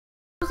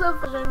What's up,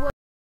 friends?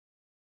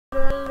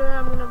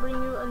 I'm gonna bring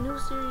you a new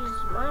series,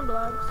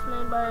 MineBlocks,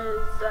 made by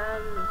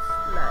Lens.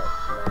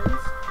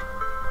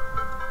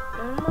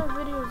 All my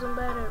videos I'm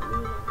bad at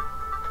reading.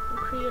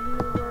 Create a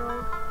new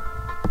world.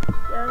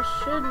 Y'all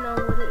should know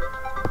what it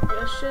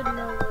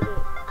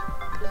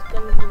is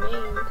gonna be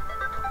named.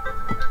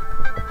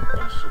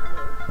 Y'all should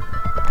know.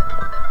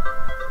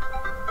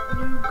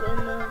 You're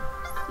gonna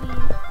see.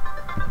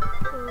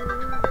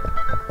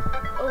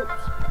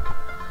 Oops.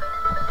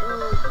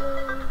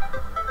 Okay.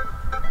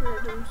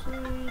 Random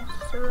seeds,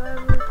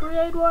 survival,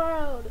 create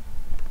world.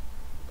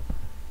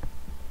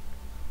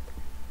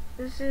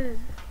 This is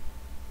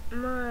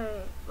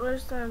my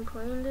first time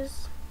playing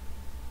this.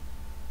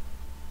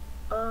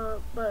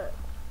 But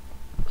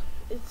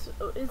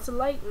it's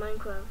like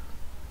Minecraft.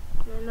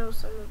 I know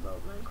something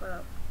about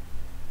Minecraft.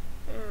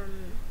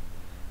 And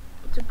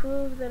to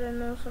prove that I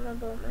know something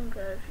about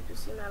Minecraft, you can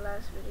see my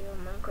last video,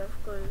 Minecraft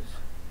quiz.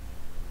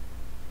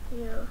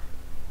 Yeah,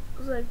 it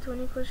was like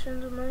 20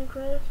 questions of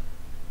Minecraft.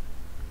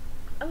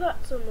 I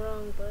got some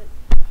wrong, but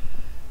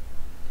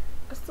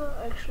I still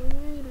actually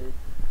made it.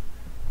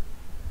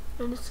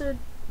 And it said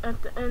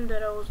at the end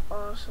that I was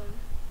awesome.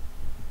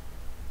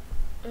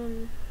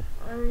 And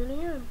I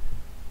really am.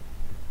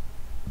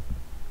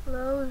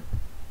 Well,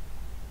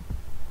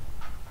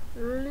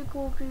 really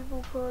cool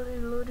people call a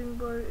loading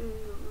bar a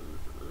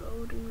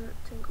loading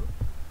rectangle.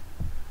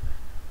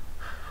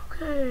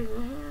 Okay,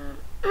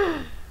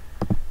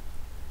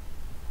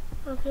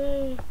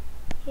 okay.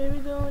 Here we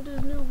go with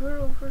this new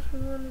world. First we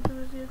want to do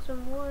is get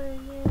some water.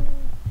 Yay.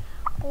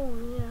 Oh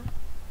yeah.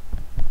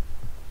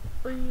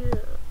 Oh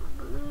yeah.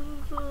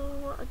 So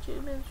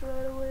achievements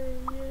right away.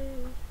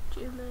 Yay.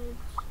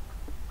 Achievements.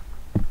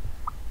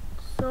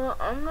 So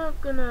I'm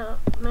not gonna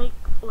make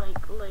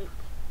like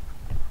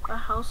a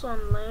house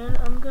on land.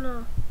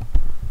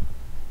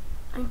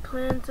 I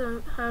plan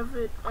to have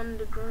it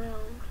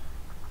underground.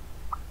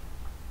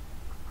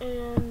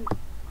 And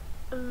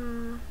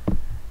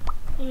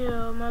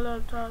yeah, my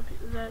laptop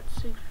is at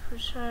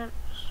 6%,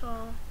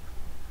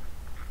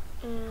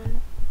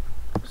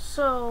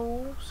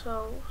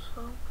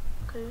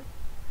 okay.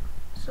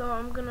 So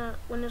I'm gonna,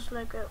 when it's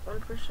like at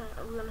 1%,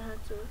 I'm gonna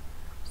have to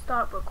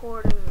stop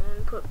recording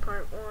and put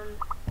part 1.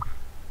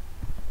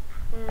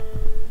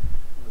 And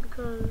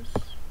because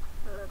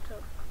my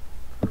laptop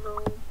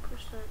low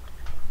percent,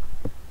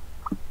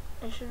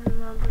 I should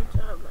remember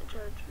to have my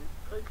charger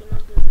like in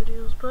other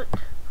videos, but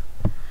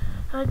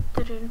I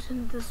didn't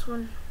in this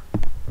one.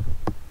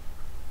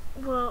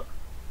 Well,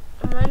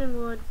 mining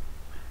wood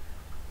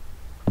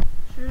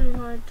is really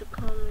hard to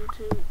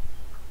commentate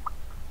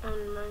on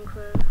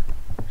Minecraft,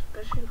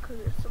 especially because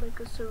it's like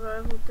a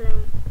survival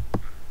thing,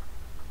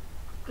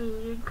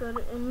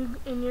 and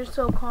and you're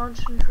so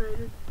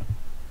concentrated.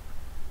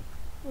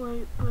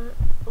 Wait, but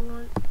I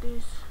want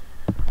this.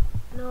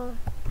 No,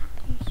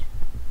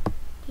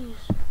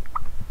 these.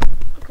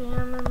 Okay,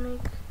 I'm gonna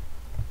make.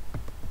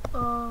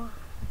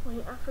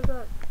 Wait, I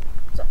forgot.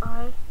 It's an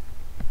I.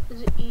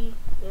 Is it E?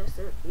 Yes,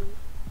 it's E.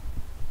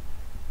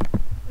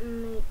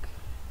 Make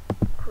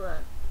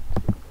crap.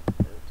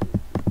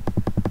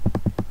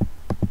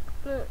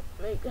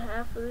 Make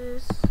half of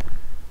this.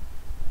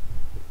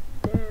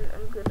 Then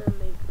I'm gonna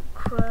make a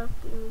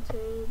crafting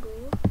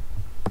table.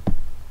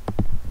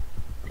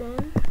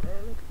 Then I'm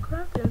gonna make a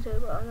crafting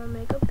table. I'm gonna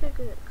make a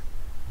pickaxe.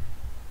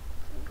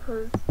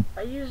 Because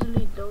I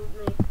usually don't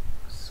make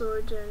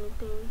swords or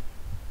anything.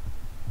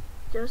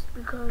 Just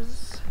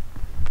because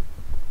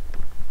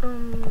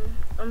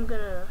I'm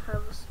gonna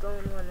have a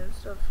stone one and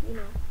stuff, you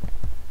know.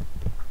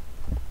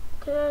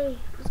 Okay,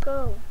 let's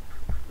go.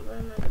 Where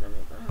am I gonna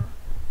make my house?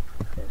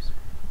 First,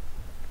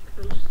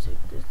 let me just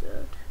take this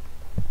out.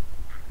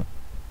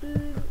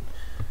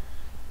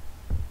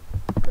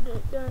 Put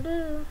it down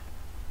there.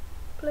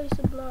 Place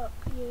a block,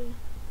 yay.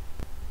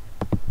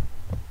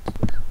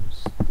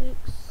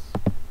 Sticks.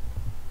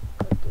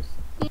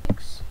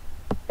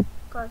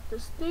 Got the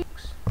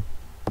sticks.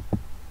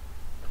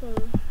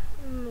 Okay, I'm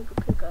gonna make a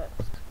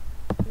pickaxe.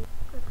 I'm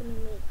not gonna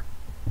make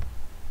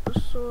a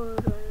sword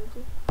or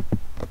anything.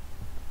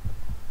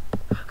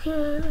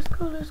 Okay,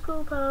 let's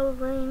go, Power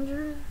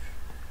Rangers.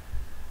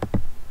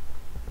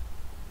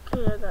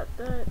 Okay, I got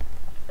that.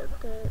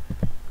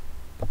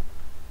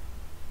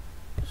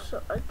 So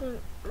I think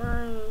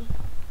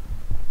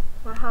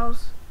my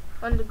house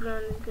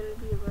underground is gonna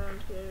be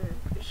around here.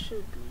 It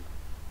should be.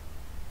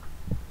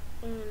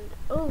 And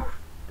oh,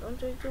 don't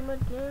take too much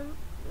damage.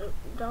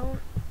 Don't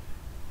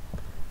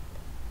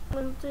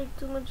take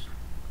too much.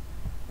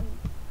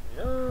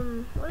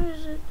 What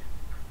is it?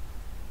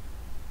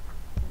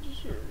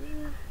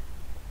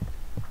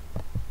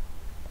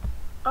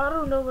 I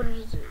don't know what it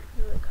is. It's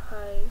like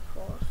high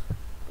false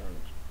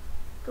damage.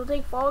 Don't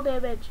take fall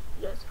damage.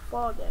 Yes,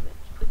 fall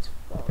damage. It's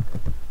fall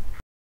damage.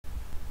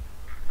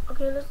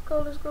 Okay, let's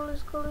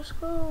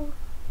go.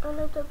 I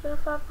left up to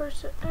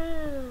 5%.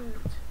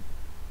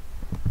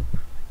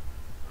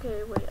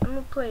 Okay, wait. I'm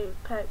gonna play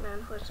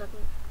Pac-Man for a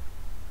second.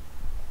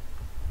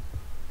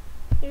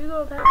 Here you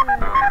go, Pac-Man.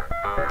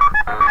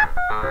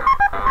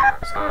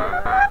 It's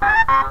kinda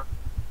loud.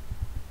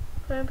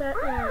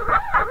 Pac-Man.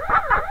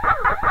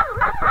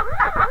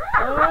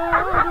 Oh,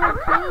 don't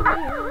kill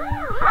me.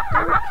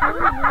 Don't kill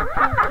me,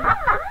 Pinky.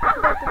 I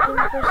forgot the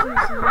pink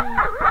person's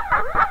name.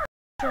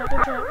 Don't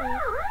trap me.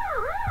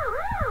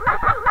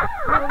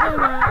 No, they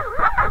not.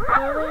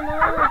 No, they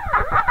not.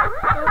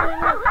 No, they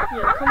not.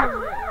 Yeah, come over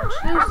here. Watch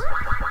this.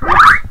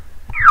 Whoops.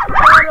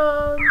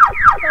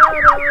 Got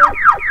 800?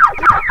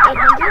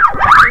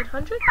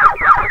 800?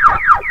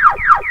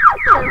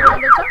 Cherry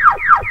on the top.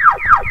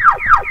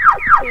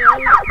 Yeah.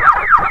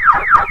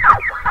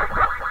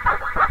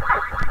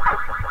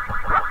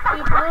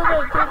 Keep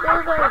moving, keep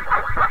moving.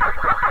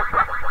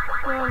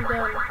 No, I'm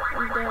done.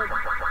 I'm dead.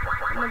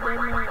 I'm a dead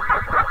man.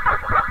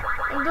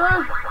 I'm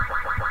done.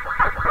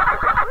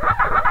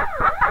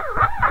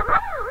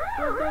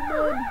 Not that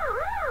good.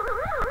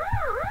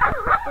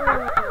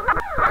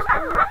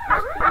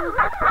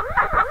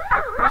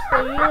 I'll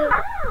stay here.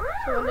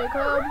 So when they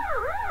come,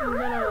 I'm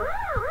gonna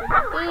get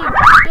the thing.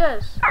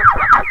 Yes.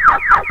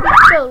 He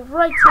fell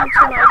right into my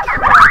trap.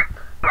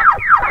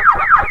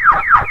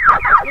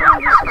 Man,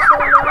 this is so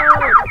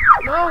loud.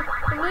 No,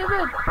 I'm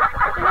leaving.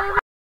 I'm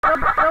leaving. I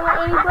don't want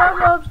any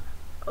problems.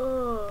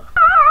 Oh.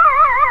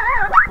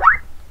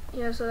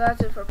 Yeah, so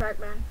that's it for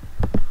Pac-Man.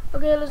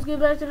 Okay, let's get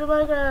back to the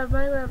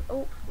Minecraft.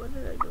 Oh, what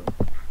did I do?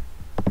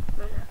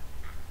 Minecraft.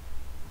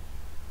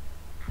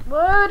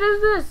 What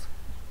is this?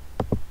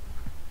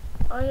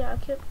 Oh yeah, I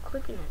kept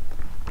clicking it.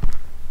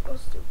 Oh,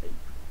 stupid.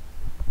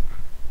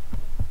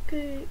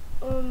 Okay,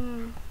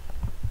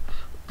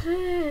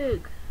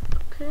 pig.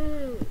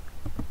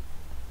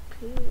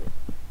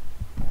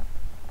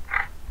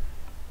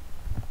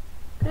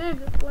 Pig,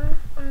 why?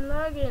 I'm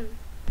lagging.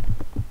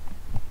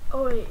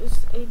 Oh wait,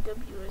 it's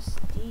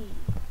AWSD.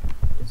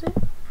 Is it?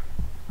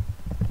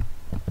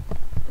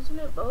 Isn't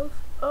it both?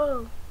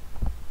 Oh,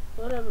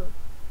 whatever.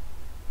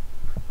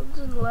 I'm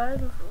just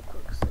lagging for a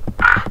quick second.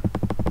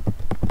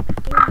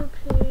 Kill the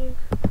pig.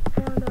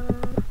 Hold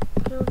on.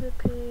 Kill the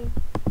pig.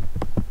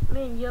 I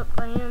mean, yup,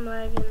 I am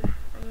lagging.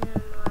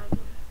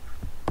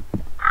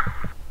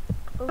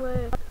 Oh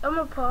wait, I'm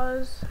gonna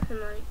pause and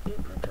like get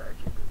my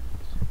charger.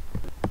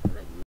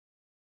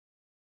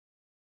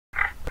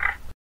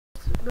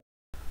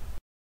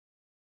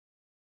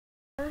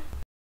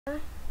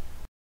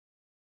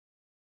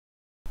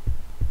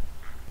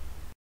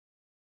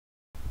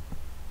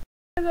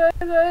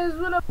 Hey guys,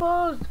 when I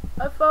paused,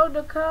 I found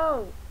a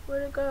cow.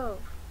 Where'd it go?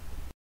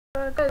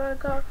 Okay,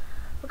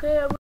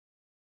 I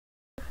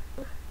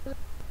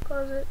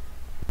pause it.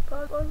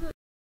 Pause it.